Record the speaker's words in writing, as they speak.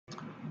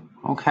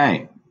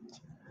Okay,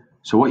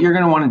 so what you're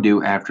going to want to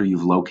do after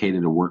you've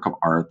located a work of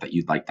art that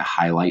you'd like to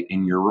highlight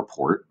in your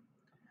report,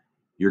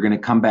 you're going to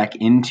come back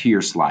into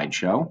your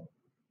slideshow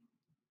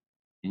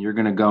and you're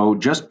going to go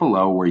just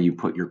below where you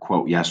put your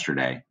quote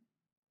yesterday.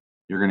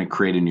 You're going to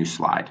create a new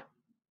slide.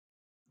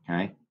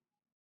 Okay,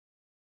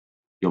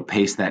 you'll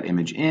paste that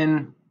image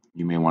in.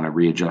 You may want to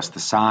readjust the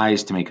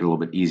size to make it a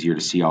little bit easier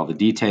to see all the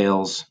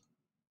details.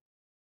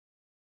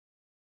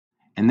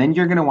 And then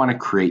you're going to want to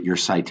create your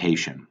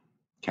citation.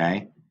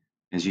 Okay,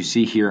 as you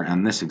see here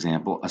on this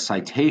example, a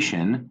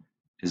citation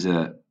is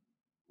a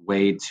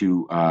way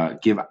to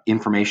give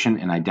information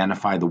and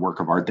identify the work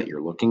of art that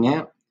you're looking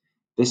at.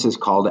 This is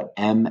called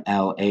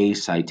MLA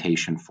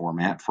citation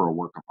format for a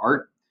work of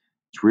art.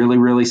 It's really,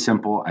 really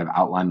simple. I've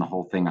outlined the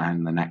whole thing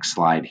on the next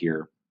slide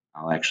here.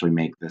 I'll actually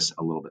make this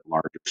a little bit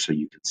larger so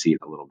you can see it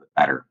a little bit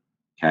better.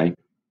 Okay.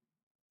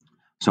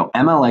 So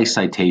MLA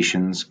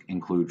citations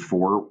include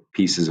 4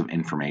 pieces of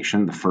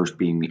information, the first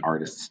being the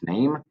artist's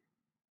name,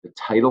 the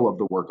title of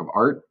the work of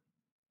art,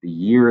 the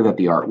year that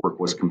the artwork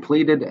was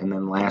completed, and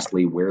then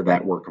lastly, where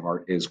that work of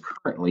art is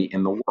currently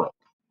in the world.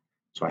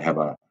 So I have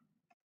a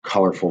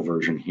colorful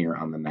version here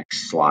on the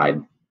next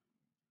slide.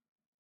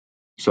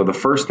 So the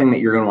first thing that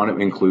you're going to want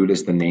to include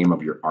is the name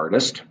of your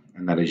artist,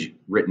 and that is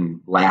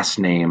written last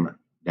name,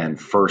 then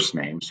first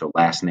name, so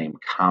last name,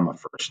 comma,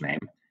 first name.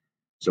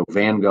 So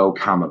Van Gogh,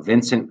 comma,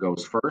 Vincent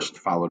goes first,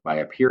 followed by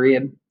a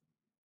period.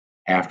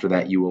 After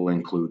that, you will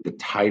include the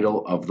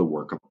title of the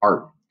work of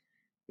art.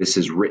 This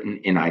is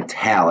written in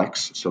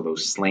italics, so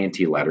those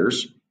slanty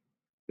letters.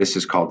 This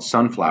is called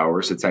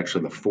Sunflowers. It's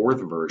actually the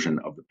 4th version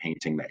of the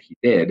painting that he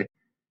did,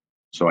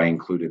 so I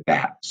included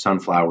that.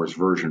 Sunflowers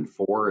version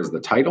 4 is the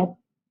title,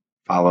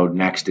 followed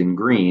next in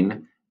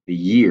green, the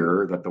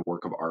year that the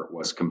work of art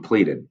was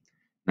completed.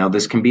 Now,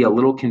 this can be a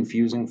little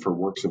confusing for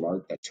works of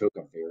art that took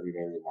a very,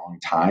 very long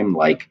time,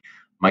 like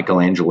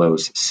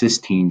Michelangelo's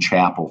Sistine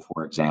Chapel,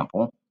 for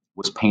example,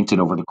 was painted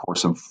over the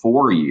course of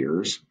 4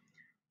 years.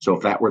 So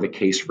if that were the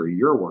case for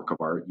your work of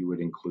art, you would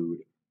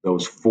include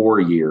those 4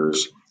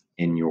 years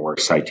in your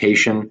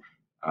citation,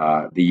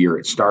 the year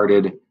it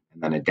started,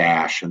 and then a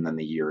dash, and then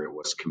the year it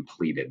was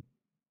completed.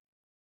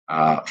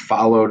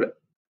 Followed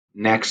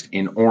next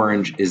in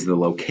orange is the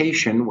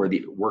location where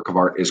the work of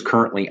art is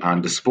currently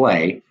on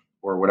display,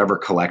 or whatever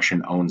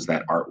collection owns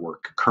that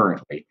artwork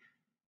currently.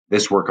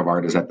 This work of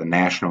art is at the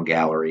National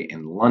Gallery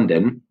in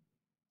London.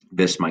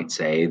 This might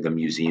say the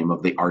Museum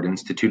of the Art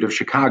Institute of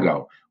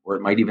Chicago, or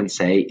it might even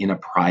say in a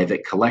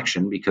private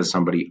collection because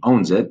somebody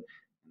owns it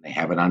and they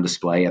have it on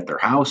display at their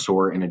house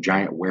or in a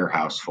giant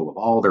warehouse full of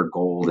all their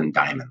gold and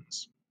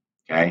diamonds.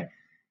 Okay,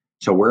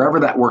 so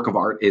wherever that work of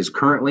art is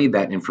currently,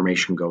 that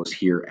information goes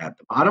here at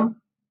the bottom.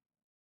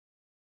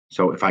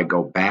 So if I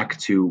go back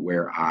to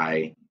where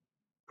I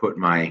put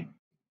my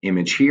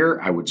image here,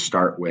 I would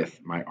start with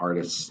my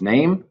artist's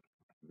name,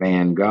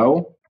 Van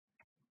Gogh,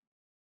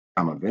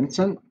 comma,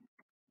 Vincent,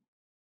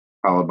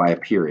 followed by a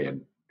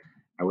period.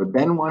 I would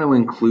then want to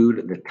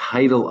include the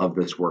title of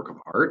this work of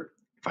art.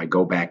 If I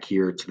go back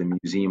here to the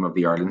Museum of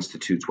the Art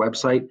Institute's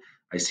website,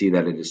 I see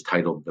that it is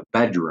titled The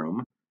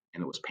Bedroom,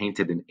 and it was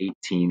painted in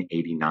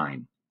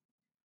 1889.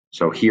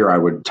 So here I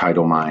would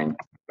title mine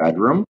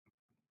Bedroom.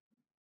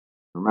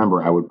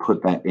 Remember, I would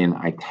put that in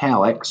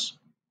italics,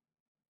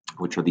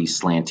 which are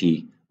these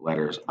slanty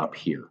letters up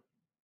here.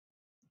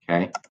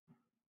 Okay.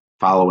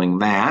 Following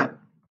that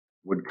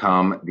would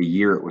come the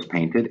year it was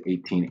painted,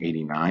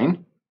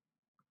 1889.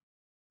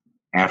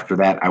 After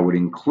that, I would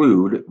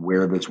include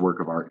where this work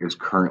of art is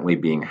currently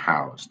being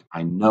housed.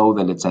 I know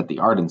that it's at the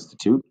Art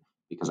Institute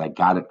because I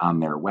got it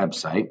on their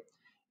website.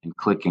 And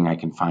clicking, I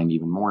can find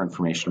even more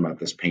information about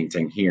this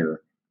painting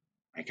here.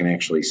 I can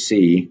actually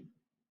see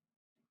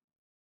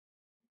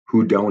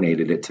who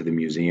donated it to the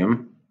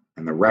museum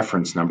and the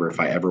reference number. If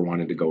I ever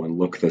wanted to go and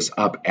look this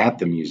up at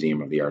the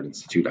Museum of the Art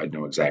Institute, I'd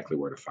know exactly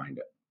where to find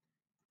it.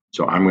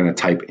 So I'm going to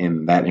type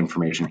in that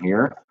information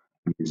here,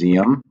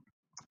 Museum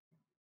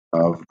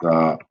of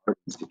the Art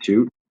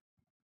Institute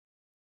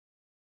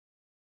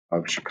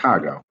of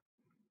Chicago.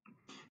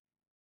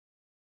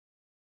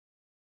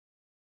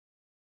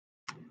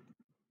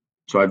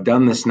 So I've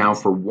done this now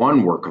for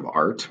one work of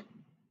art.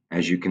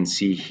 As you can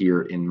see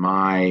here in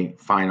my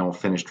final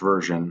finished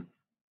version,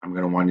 I'm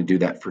going to want to do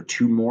that for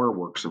 2 more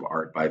works of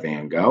art by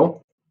Van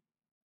Gogh,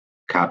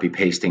 copy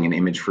pasting an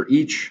image for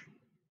each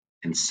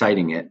and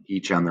citing it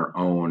each on their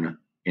own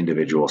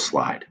individual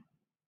slide.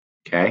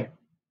 Okay,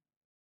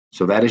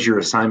 so that is your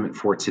assignment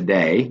for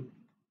today.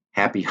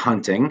 Happy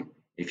hunting.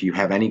 If you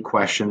have any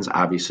questions,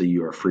 obviously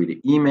you are free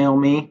to email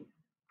me.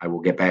 I will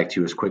get back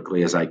to you as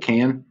quickly as I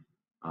can.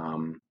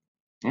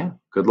 Yeah,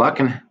 good luck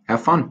and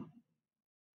have fun.